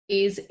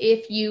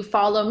if you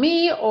follow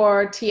me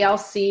or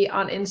TLC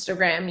on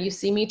Instagram, you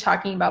see me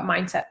talking about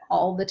mindset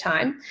all the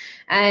time.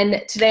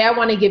 And today I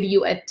want to give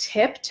you a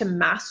tip to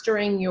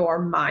mastering your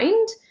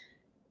mind.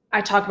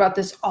 I talk about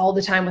this all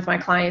the time with my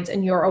clients,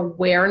 and your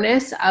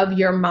awareness of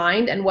your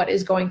mind and what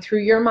is going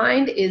through your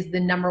mind is the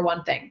number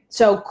one thing.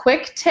 So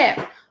quick tip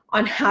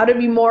on how to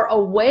be more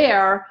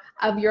aware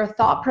of your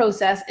thought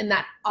process in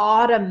that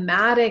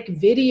automatic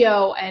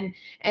video and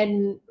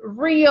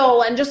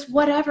reel and just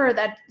whatever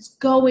that's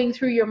going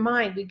through your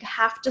mind. We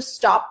have to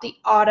stop the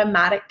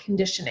automatic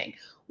conditioning.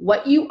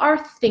 What you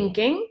are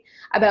thinking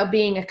about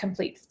being a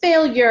complete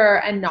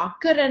failure and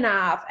not good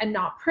enough and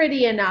not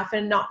pretty enough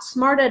and not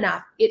smart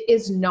enough, it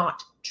is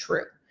not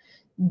true.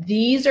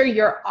 These are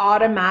your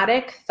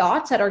automatic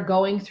thoughts that are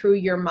going through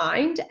your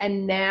mind.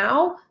 And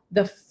now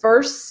the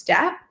first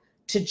step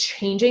to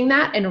changing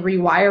that and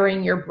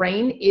rewiring your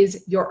brain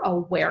is your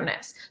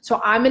awareness.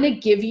 So I'm going to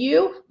give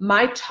you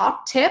my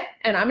top tip,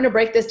 and I'm going to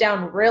break this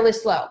down really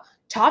slow.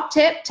 Top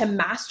tip to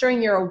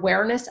mastering your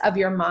awareness of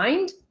your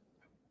mind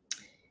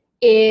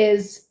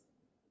is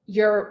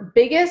your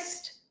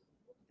biggest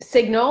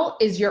signal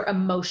is your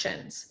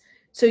emotions.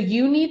 So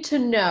you need to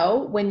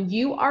know when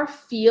you are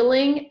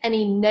feeling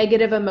any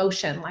negative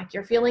emotion, like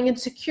you're feeling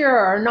insecure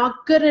or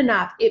not good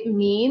enough, it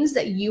means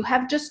that you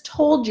have just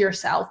told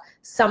yourself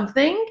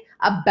something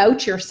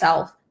about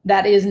yourself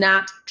that is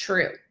not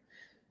true.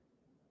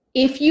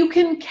 If you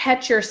can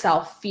catch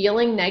yourself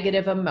feeling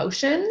negative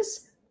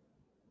emotions,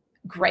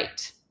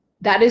 great.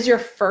 That is your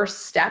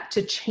first step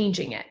to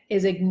changing it,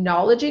 is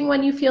acknowledging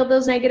when you feel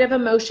those negative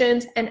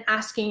emotions and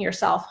asking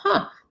yourself,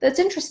 that's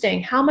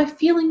interesting. How am I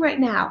feeling right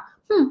now?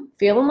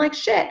 Feeling like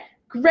shit.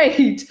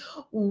 Great.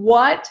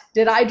 What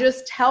did I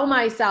just tell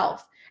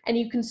myself? And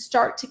you can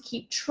start to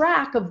keep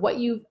track of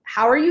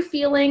how are you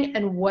feeling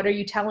and what are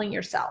you telling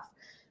yourself?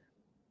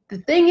 The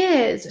thing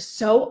is,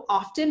 so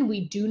often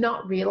we do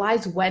not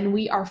realize when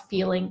we are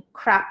feeling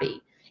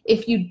crappy.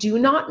 If you do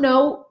not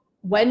know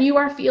when you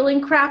are feeling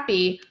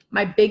crappy,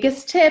 my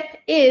biggest tip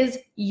is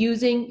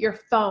using your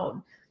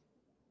phone.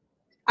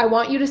 I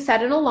want you to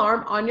set an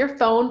alarm on your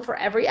phone for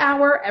every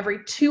hour,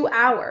 every 2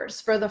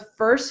 hours for the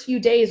first few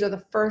days or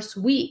the first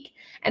week.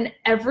 And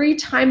every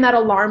time that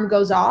alarm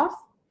goes off,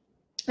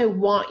 I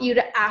want you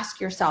to ask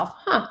yourself,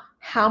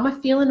 how am I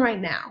feeling right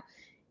now?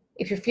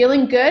 If you're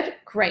feeling good,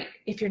 great.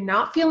 If you're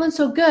not feeling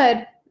so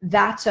good,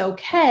 that's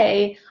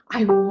okay.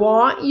 I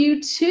want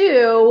you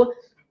to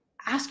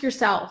ask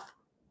yourself,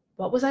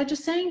 what was I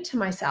just saying to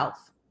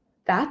myself?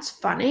 That's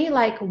funny.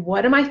 Like,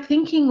 what am I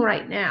thinking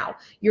right now?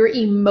 Your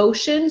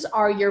emotions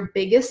are your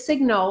biggest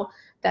signal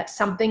that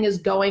something is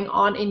going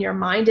on in your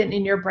mind and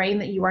in your brain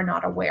that you are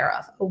not aware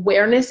of.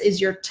 Awareness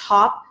is your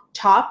top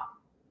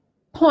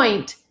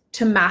point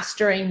to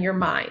mastering your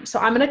mind. So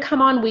I'm going to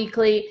come on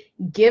weekly,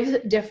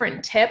 give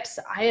different tips.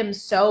 I am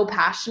so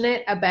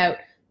passionate about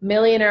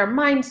millionaire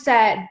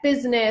mindset,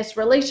 business,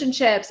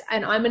 relationships,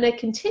 and I'm going to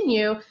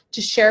continue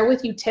to share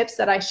with you tips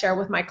that I share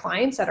with my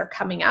clients that are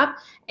coming up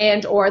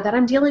and or that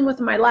I'm dealing with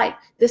in my life.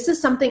 This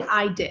is something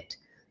I did.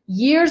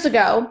 Years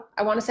ago,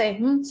 I want to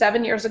say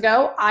 7 years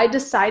ago, I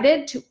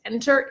decided to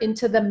enter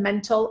into the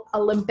mental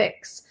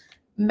Olympics.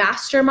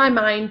 Master my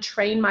mind,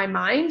 train my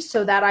mind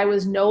so that I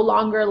was no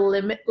longer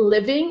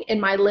living in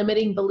my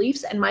limiting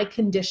beliefs and my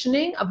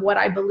conditioning of what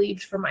I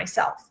believed for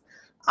myself.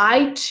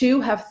 I too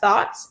have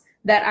thoughts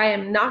that I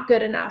am not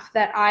good enough,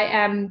 that I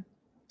am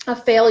a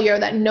failure,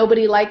 that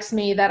nobody likes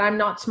me, that I'm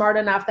not smart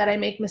enough, that I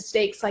make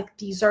mistakes. Like,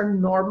 these are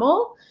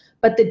normal.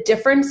 But the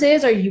difference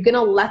is, are you going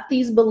to let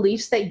these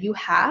beliefs that you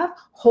have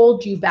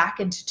hold you back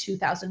into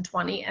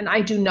 2020? And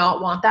I do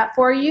not want that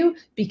for you,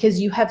 because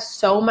you have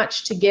so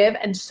much to give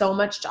and so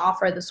much to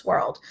offer this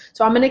world.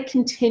 So I'm going to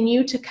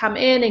continue to come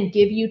in and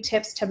give you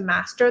tips to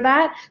master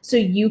that so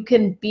you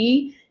can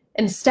be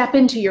and step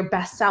into your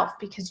best self,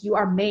 because you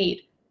are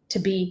made to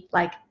be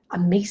like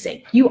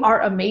amazing. You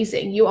are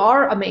amazing. You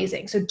are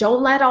amazing. So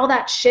don't let all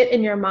that shit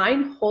in your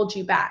mind hold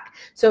you back.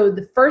 So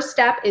the first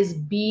step is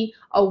be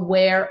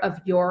aware of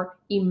your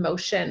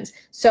emotions.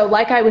 So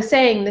like I was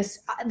saying,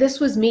 this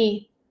was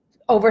me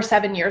over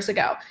 7 years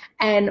ago.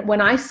 And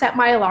when I set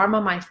my alarm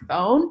on my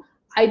phone,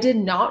 I did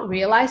not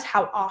realize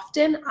how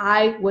often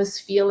I was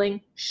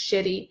feeling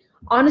shitty.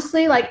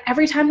 Honestly, like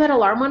every time that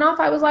alarm went off,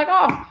 I was like,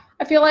 oh,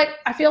 I feel like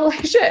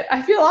shit.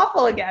 I feel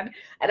awful again.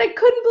 And I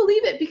couldn't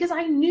believe it, because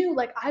I knew,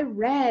 like, I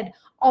read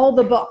all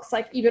the books,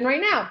 like even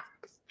right now,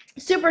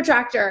 Super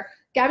Tractor,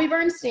 Gabby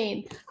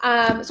Bernstein.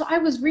 So I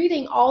was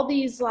reading all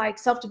these like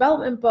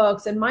self-development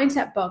books and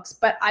mindset books,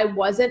 but I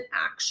wasn't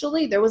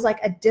actually, there was like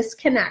a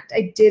disconnect.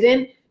 I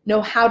didn't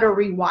know how to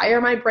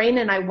rewire my brain,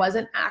 and I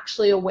wasn't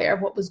actually aware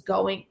of what was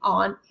going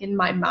on in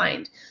my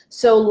mind.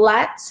 So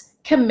let's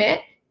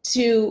commit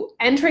to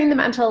entering the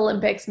mental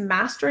Olympics,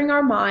 mastering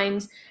our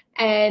minds,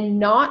 and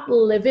not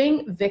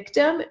living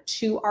victim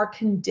to our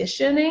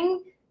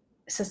conditioning,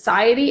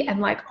 society,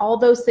 and like all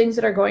those things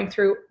that are going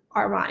through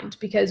our mind,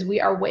 because we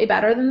are way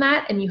better than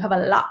that. And you have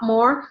a lot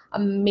more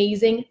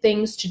amazing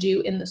things to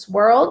do in this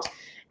world.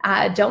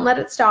 Don't let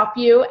it stop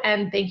you.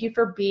 And thank you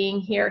for being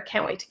here.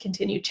 Can't wait to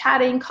continue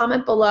chatting.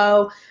 Comment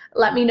below.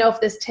 Let me know if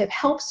this tip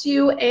helps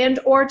you, and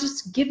or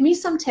just give me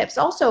some tips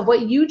also of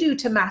what you do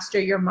to master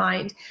your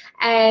mind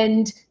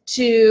and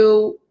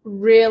to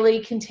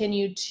really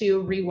continue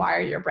to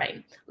rewire your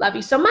brain. Love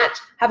you so much.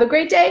 Have a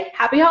great day.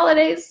 Happy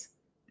holidays.